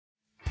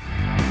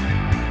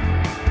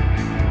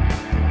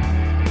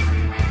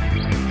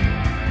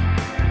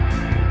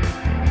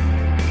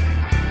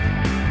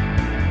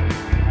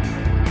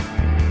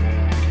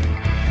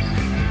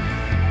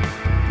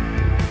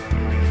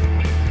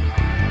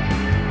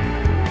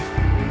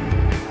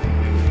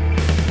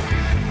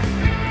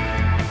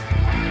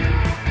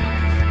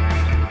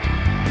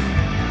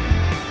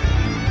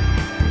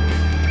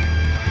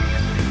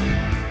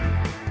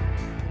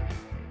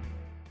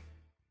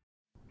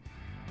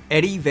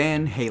Eddie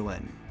Van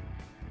Halen.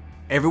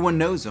 Everyone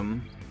knows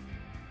him.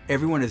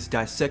 Everyone has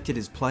dissected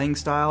his playing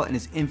style and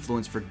his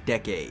influence for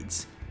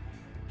decades.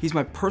 He's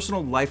my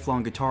personal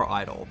lifelong guitar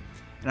idol,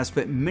 and I've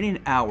spent many an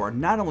hour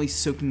not only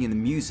soaking in the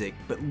music,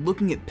 but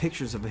looking at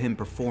pictures of him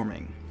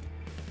performing.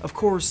 Of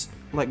course,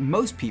 like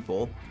most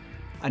people,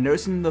 I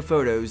noticed in the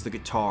photos the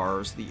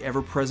guitars, the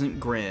ever-present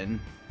grin,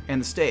 and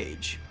the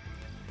stage.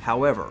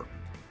 However,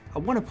 I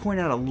want to point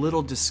out a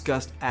little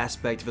discussed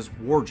aspect of his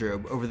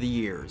wardrobe over the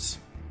years: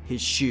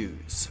 his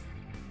shoes.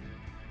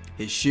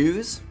 His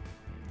shoes?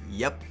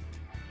 Yep.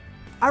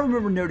 I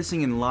remember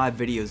noticing in live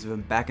videos of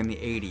him back in the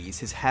 80s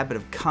his habit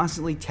of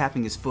constantly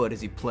tapping his foot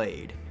as he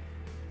played.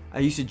 I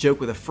used to joke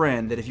with a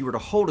friend that if you were to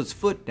hold his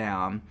foot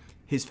down,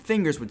 his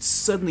fingers would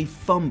suddenly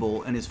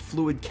fumble and his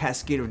fluid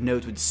cascade of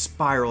notes would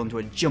spiral into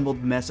a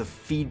jumbled mess of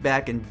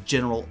feedback and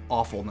general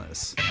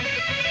awfulness.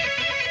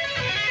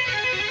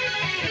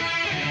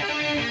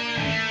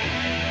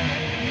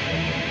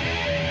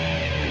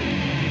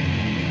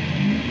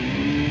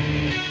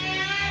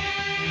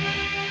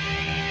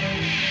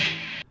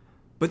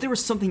 But there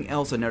was something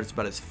else I noticed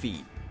about his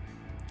feet.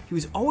 He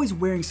was always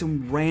wearing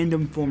some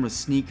random form of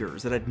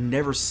sneakers that I'd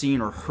never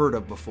seen or heard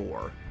of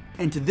before,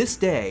 and to this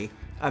day,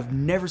 I've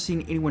never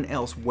seen anyone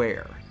else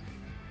wear.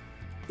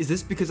 Is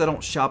this because I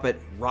don't shop at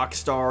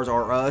Rockstars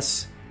or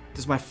Us?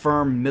 Does my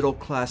firm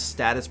middle-class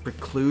status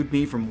preclude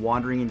me from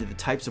wandering into the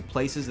types of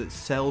places that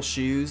sell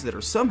shoes that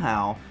are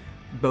somehow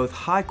both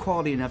high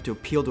quality enough to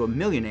appeal to a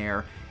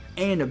millionaire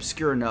and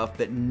obscure enough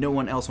that no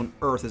one else on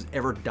earth has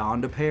ever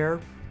donned a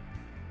pair?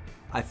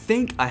 I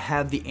think I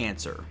have the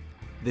answer.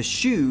 The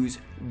shoes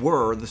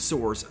were the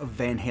source of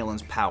Van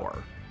Halen's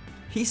power.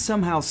 He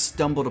somehow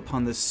stumbled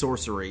upon this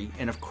sorcery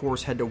and of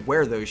course had to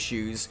wear those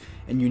shoes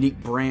and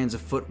unique brands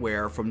of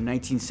footwear from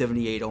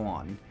 1978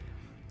 on.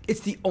 It's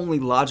the only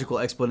logical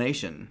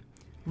explanation.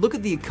 Look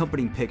at the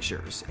accompanying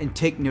pictures and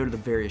take note of the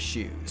various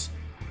shoes.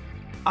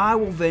 I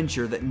will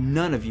venture that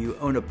none of you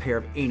own a pair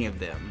of any of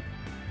them.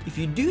 If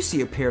you do see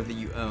a pair that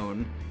you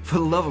own, for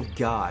the love of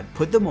God,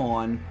 put them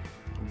on,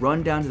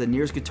 run down to the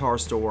nearest guitar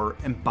store,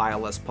 and buy a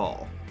Les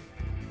Paul.